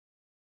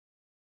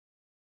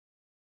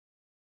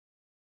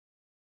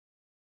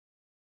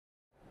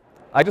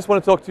I just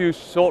want to talk to you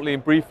shortly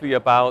and briefly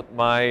about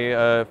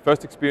my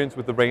first experience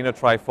with the Rayner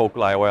Trifocal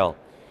IOL.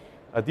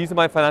 These are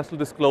my financial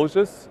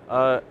disclosures.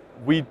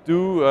 We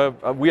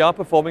are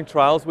performing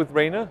trials with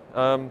Rayner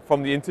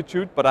from the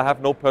Institute, but I have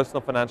no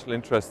personal financial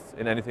interest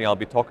in anything I'll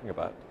be talking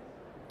about.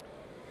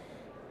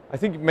 I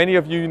think many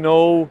of you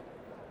know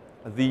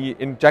the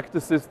injector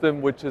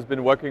system, which has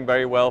been working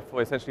very well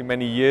for essentially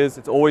many years.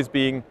 It's always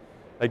being,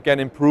 again,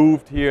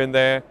 improved here and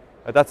there.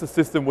 That's a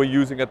system we're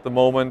using at the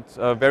moment.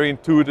 A very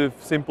intuitive,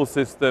 simple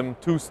system,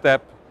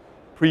 two-step,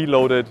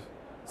 preloaded.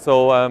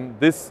 So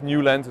this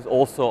new lens is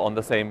also on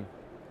the same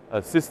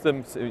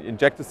system,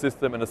 injector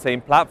system, and the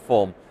same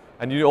platform.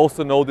 And you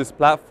also know this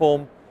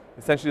platform,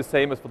 essentially the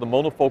same as for the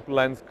monofocal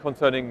lens,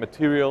 concerning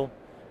material,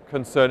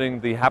 concerning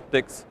the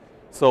haptics.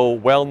 So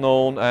well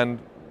known and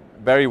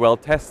very well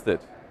tested.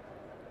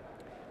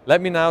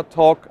 Let me now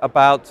talk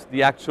about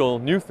the actual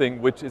new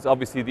thing, which is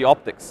obviously the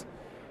optics.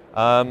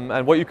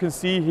 And what you can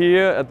see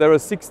here, there are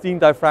 16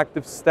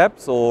 diffractive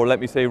steps, or let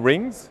me say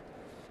rings.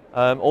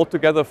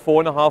 Altogether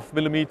 4.5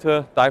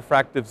 millimeter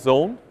diffractive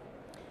zone.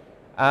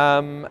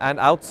 And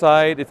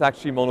outside it's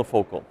actually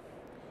monofocal.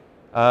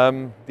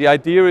 The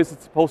idea is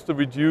it's supposed to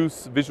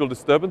reduce visual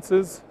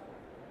disturbances,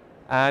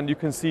 and you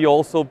can see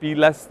also be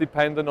less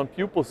dependent on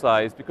pupil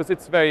size, because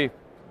it's very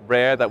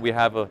rare that we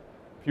have a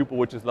pupil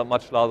which is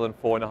much larger than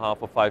 4.5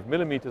 or 5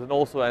 millimeters. And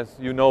also, as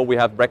you know, we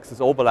have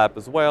rexus overlap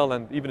as well,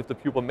 and even if the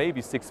pupil may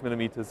be 6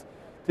 millimeters,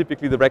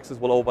 typically the rexus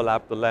will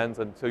overlap the lens,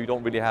 and so you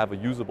don't really have a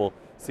usable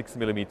 6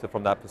 millimeter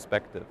from that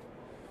perspective.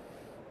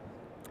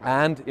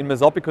 And in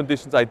mesopic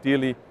conditions,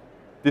 ideally,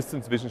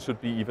 distance vision should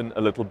be even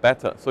a little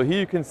better. So here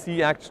you can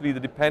see actually the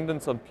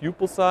dependence on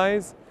pupil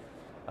size,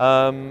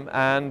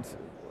 and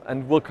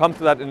we'll come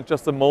to that in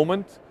just a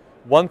moment.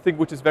 One thing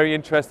which is very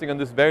interesting on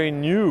this very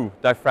new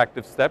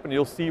diffractive step, and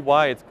you'll see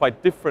why it's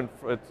quite different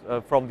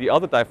from the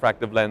other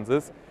diffractive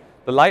lenses,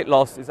 the light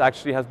loss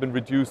has been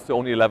reduced to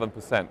only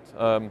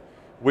 11%,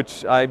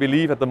 which I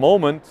believe at the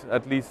moment,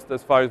 at least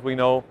as far as we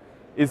know,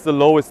 is the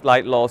lowest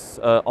light loss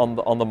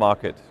on the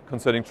market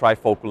concerning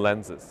trifocal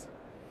lenses.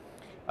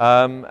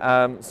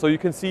 So you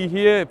can see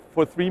here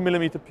for 3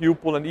 millimeter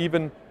pupil and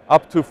even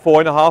up to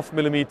 4.5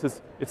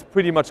 millimeters, it's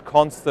pretty much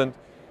constant.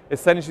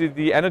 Essentially,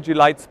 the energy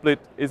light split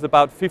is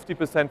about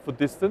 50% for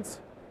distance,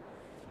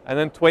 and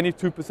then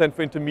 22%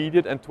 for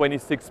intermediate and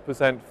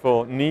 26%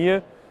 for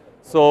near.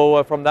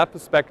 So from that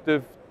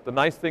perspective, the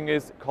nice thing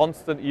is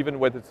constant even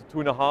whether it's a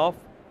 2.5,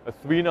 a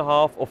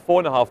 3.5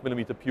 or 4.5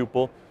 millimeter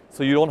pupil.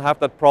 So you don't have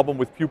that problem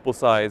with pupil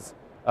size,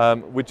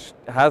 which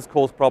has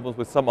caused problems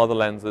with some other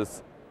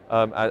lenses,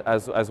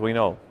 as we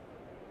know.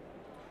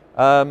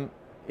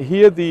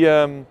 Here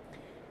the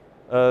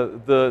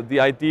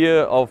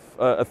idea of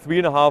a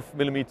 3.5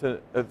 millimeter,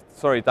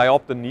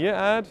 diopter near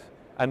add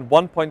and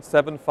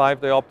 1.75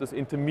 diopters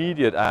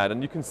intermediate add.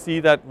 And you can see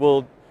that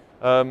will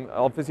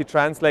obviously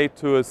translate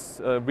to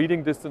a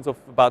reading distance of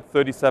about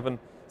 37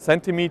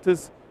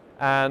 centimeters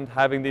and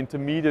having the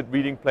intermediate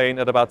reading plane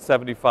at about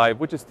 75,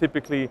 which is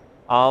typically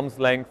arm's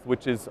length,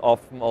 which is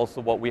often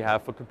also what we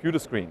have for computer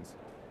screens.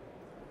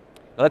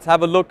 Now let's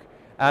have a look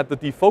at the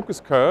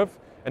defocus curve.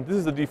 And this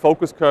is the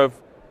defocus curve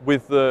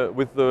with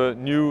the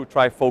new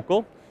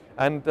trifocal,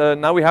 and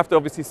now we have to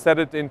obviously set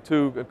it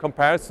into a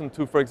comparison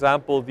to, for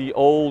example, the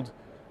old,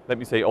 let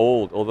me say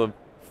old, or the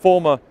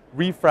former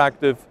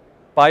refractive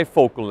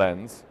bifocal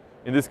lens,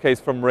 in this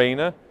case from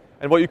Rayner.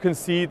 And what you can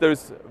see,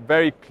 there's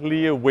very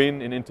clear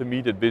win in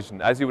intermediate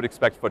vision, as you would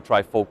expect for a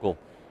trifocal.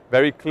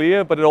 Very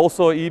clear, but it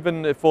also,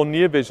 even for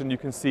near vision, you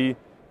can see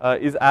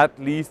is at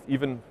least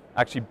even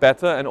actually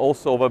better, and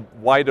also of a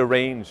wider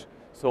range.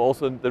 So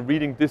also the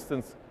reading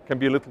distance can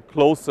be a little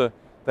closer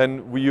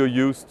than we are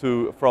used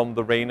to from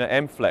the Rayner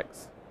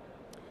M-Flex.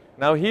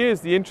 Now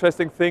here's the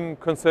interesting thing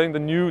concerning the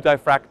new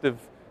diffractive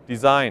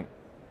design.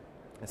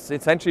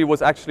 Essentially it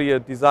was actually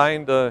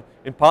designed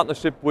in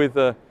partnership with,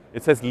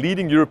 it says,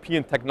 leading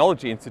European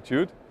Technology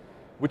Institute,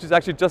 which is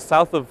actually just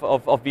south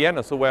of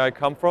Vienna, so where I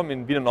come from,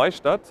 in Wiener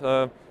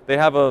Neustadt. They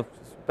have a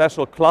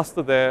special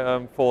cluster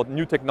there for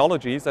new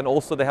technologies, and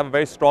also they have a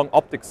very strong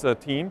optics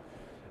team,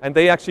 and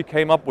they actually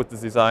came up with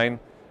this design,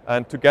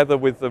 and together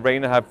with the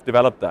Rayner have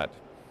developed that.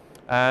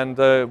 And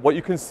what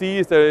you can see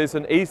is there is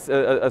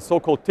a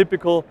so-called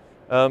typical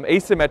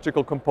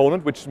asymmetrical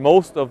component, which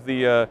most of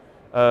the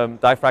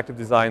diffractive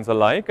designs are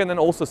like, and then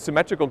also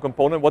symmetrical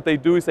component. What they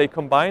do is they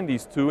combine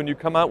these two, and you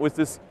come out with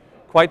this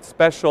quite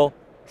special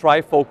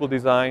trifocal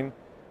design.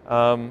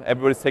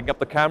 Everybody's taking up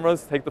the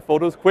cameras. Take the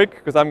photos quick,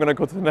 because I'm going to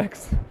go to the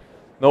next.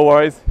 No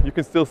worries, you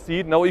can still see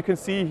it. Now what you can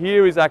see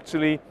here is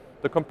actually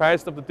the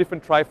comparison of the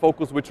different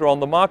trifocals which are on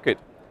the market.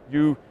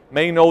 You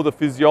may know the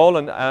Physiol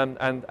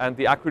and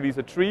the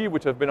Acrylisa 3,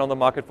 which have been on the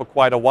market for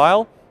quite a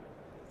while.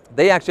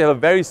 They actually have a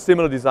very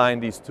similar design,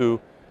 these two,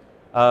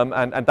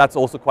 and that's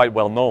also quite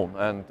well known.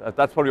 And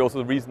that's probably also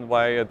the reason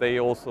why they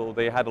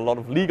had a lot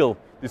of legal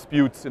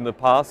disputes in the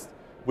past,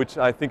 which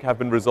I think have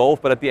been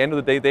resolved. But at the end of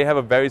the day, they have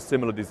a very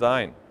similar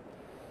design.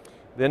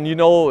 Then you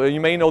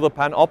may know the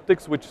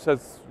Panoptix, which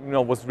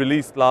was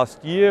released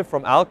last year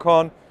from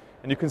Alcon.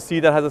 And you can see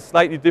that has a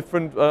slightly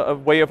different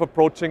way of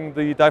approaching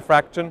the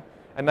diffraction.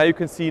 And now you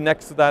can see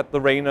next to that the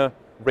Rayner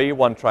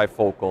RayOne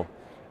Trifocal.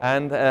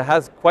 And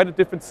has quite a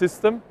different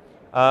system.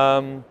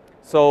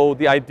 So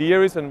the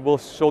idea is, and we'll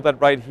show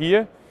that right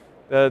here,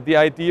 the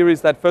idea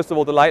is that first of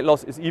all the light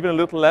loss is even a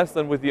little less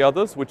than with the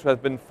others, which has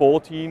been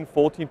 14%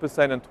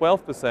 and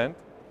 12%.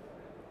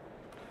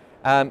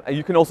 And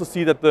you can also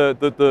see that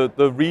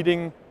the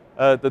reading,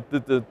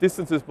 the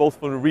distances both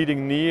for the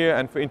reading near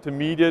and for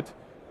intermediate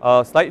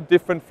are slightly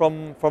different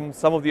from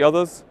some of the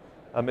others.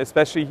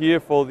 Especially here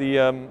for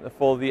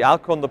the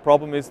Alcon, the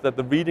problem is that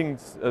the reading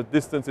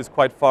distance is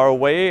quite far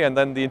away, and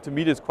then the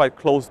intermediate is quite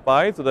close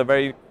by, so they're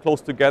very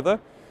close together.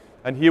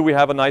 And here we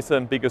have a nicer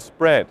and bigger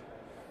spread.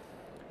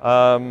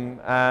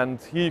 And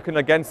here you can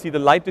again see the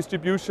light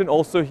distribution.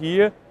 Also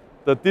here,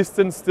 the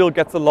distance still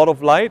gets a lot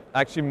of light.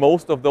 Actually,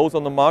 most of those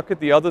on the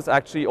market, the others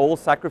actually all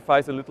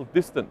sacrifice a little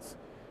distance,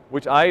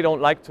 which I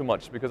don't like too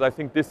much, because I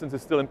think distance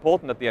is still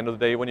important at the end of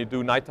the day when you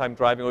do nighttime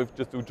driving, or if you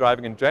just do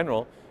driving in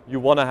general. You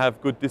want to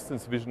have good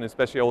distance vision,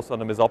 especially also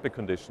under mesopic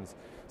conditions.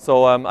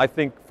 So I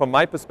think from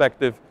my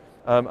perspective,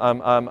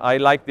 I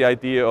like the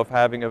idea of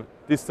having a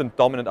distant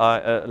dominant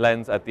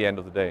lens at the end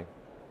of the day.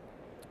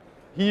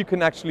 Here you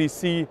can actually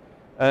see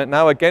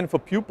now again for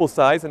pupil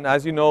size, and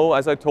as you know,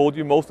 as I told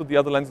you, most of the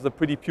other lenses are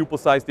pretty pupil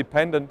size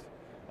dependent.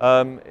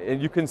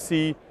 And you can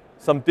see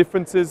some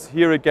differences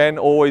here again,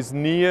 always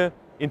near,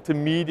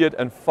 intermediate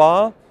and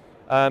far,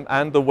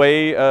 and the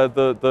way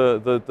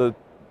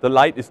the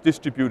light is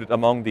distributed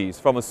among these,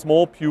 from a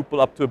small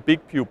pupil up to a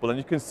big pupil. And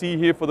you can see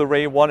here for the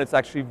RayOne, it's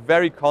actually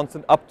very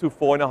constant up to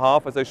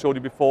 4.5, as I showed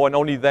you before, and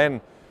only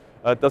then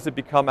does it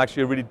become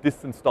actually a really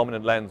distance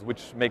dominant lens,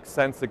 which makes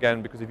sense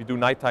again, because if you do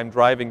nighttime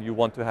driving, you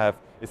want to have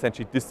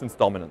essentially distance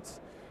dominance.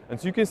 And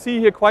so you can see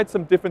here quite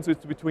some differences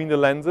between the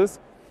lenses,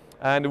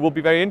 and it will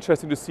be very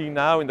interesting to see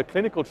now in the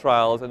clinical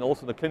trials and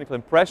also the clinical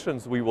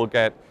impressions we will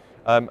get,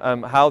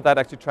 how that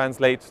actually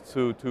translates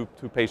to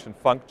patient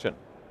function.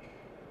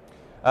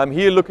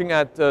 Here looking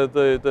at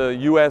the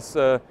US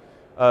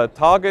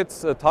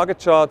target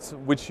charts,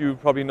 which you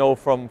probably know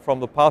from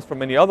the past from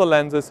many other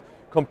lenses,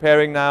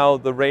 comparing now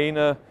the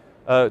Rayner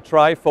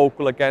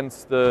trifocal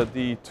against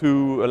the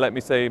two, let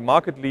me say,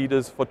 market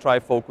leaders for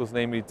trifocals,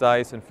 namely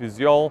Zeiss and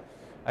Physiol.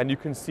 And you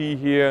can see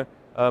here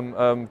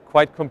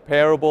quite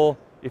comparable,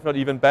 if not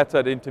even better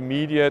at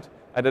intermediate,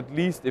 and at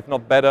least, if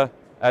not better,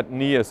 at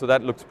near. So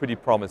that looks pretty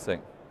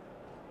promising.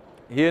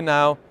 Here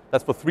now,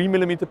 that's for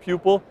 3mm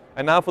pupil,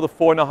 and now for the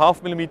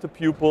 4.5mm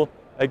pupil,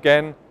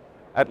 again,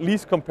 at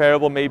least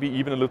comparable, maybe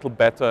even a little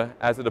better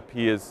as it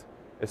appears,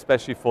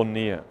 especially for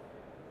near.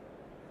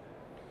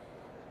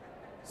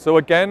 So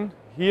again,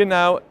 here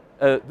now,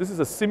 this is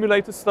a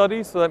simulated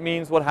study, so that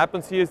means what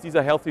happens here is these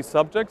are healthy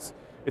subjects.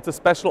 It's a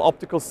special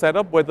optical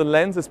setup where the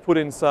lens is put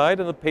inside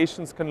and the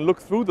patients can look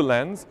through the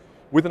lens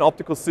with an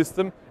optical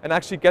system and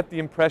actually get the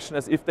impression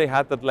as if they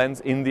had that lens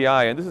in the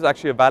eye. And this is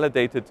actually a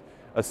validated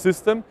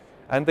system.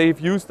 And they've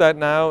used that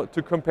now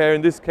to compare,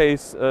 in this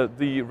case,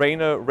 the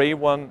Rayner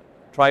RayOne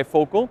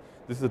Trifocal.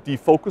 This is a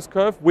defocus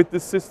curve with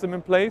this system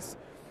in place.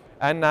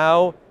 And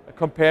now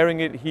comparing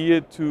it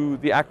here to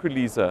the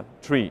acrylisa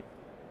tree.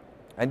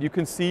 And you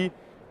can see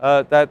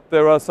that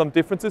there are some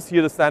differences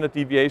here, the standard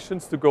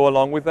deviations to go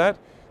along with that.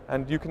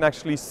 And you can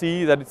actually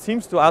see that it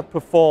seems to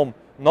outperform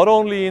not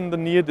only in the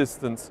near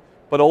distance,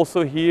 but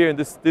also here in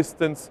this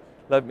distance,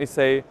 let me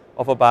say,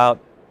 of about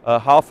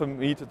half a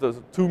meter,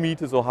 2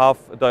 meters or half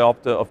a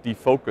diopter of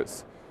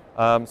defocus.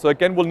 So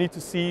again, we'll need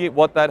to see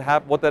what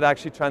that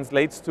actually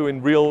translates to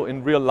in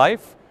real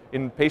life,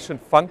 in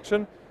patient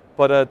function,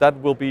 but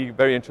that will be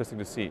very interesting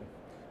to see.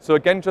 So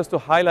again, just to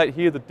highlight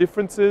here the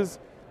differences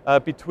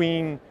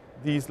between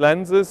these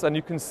lenses, and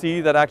you can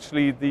see that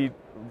actually the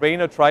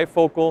Rayner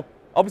Trifocal,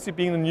 obviously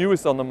being the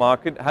newest on the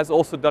market, has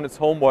also done its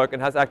homework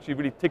and has actually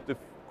really ticked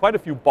quite a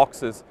few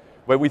boxes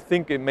where we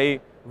think it may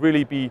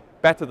really be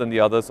better than the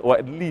others, or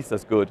at least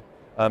as good,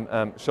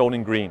 shown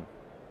in green.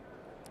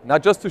 Now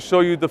just to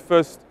show you the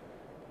first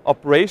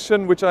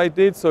operation which I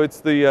did, so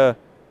it's the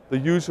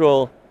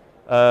usual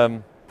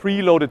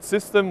preloaded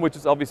system, which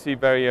is obviously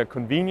very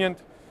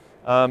convenient,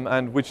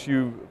 and which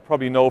you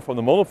probably know from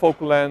the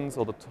monofocal lens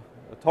or the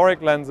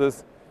toric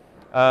lenses.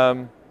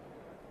 And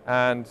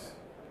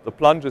the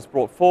plunge is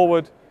brought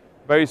forward,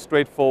 very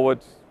straightforward,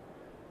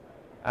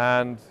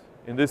 and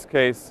in this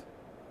case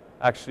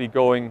actually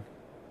going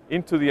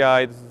into the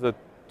eye. This is a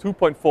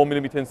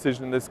 2.4mm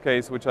incision in this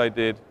case, which I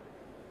did,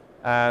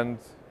 and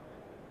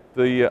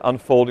the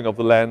unfolding of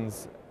the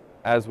lens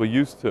as we're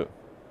used to.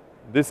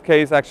 In this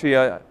case, actually,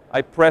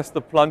 I pressed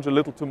the plunge a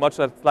little too much,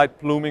 that slight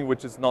pluming,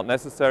 which is not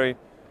necessary,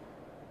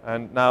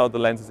 and now the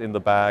lens is in the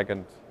bag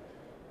and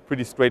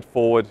pretty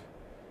straightforward.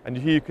 And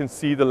here you can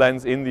see the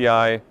lens in the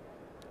eye,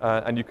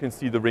 and you can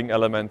see the ring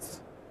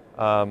elements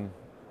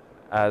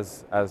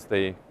as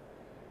they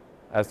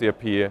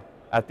appear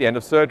at the end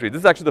of surgery. This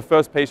is actually the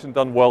first patient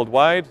done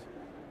worldwide.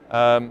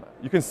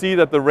 You can see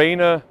that the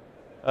Rayner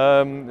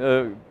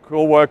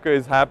co-worker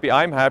is happy.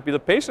 I'm happy. The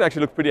patient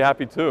actually looked pretty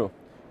happy too.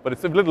 but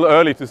it's a little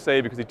early to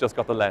say because he just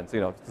got the lens.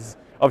 You know, this is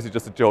obviously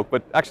just a joke,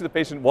 but actually the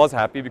patient was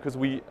happy because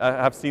we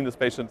have seen this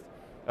patient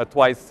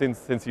twice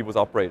since he was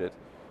operated.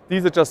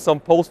 These are just some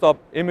post-op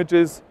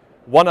images,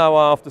 1 hour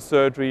after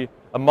surgery,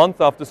 a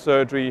month after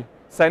surgery,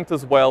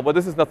 centers well, but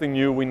this is nothing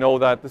new. We know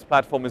that this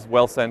platform is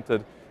well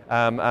centered,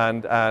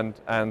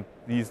 and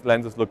these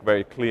lenses look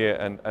very clear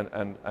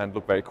and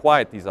look very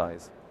quiet, these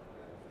eyes.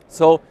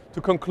 So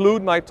to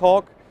conclude my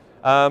talk,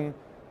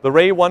 the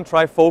RayOne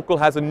Trifocal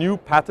has a new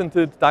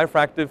patented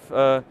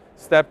diffractive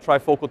step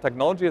trifocal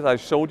technology, as I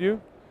showed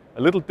you.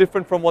 A little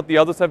different from what the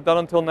others have done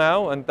until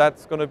now, and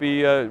that's going to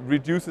be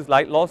reduces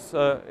light loss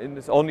in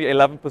this only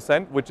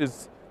 11%, which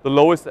is the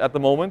lowest at the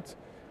moment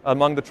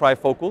among the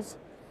trifocals.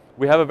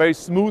 We have a very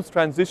smooth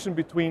transition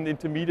between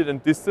intermediate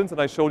and distance,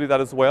 and I showed you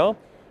that as well.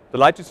 The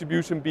light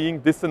distribution being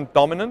distant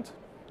dominant,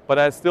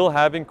 but still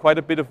having quite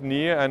a bit of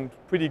near and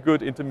pretty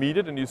good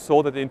intermediate, and you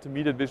saw that the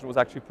intermediate vision was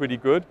actually pretty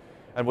good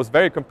and was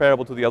very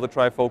comparable to the other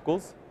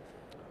trifocals.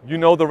 You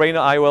know the Rayner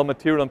IOL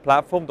material and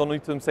platform, don't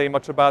need to say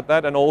much about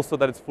that, and also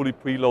that it's fully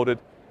preloaded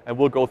and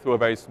will go through a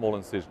very small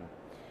incision.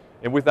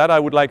 And with that, I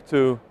would like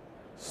to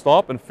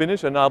stop and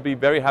finish, and I'll be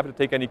very happy to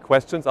take any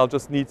questions. I'll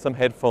just need some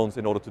headphones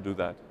in order to do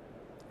that.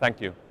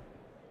 Thank you.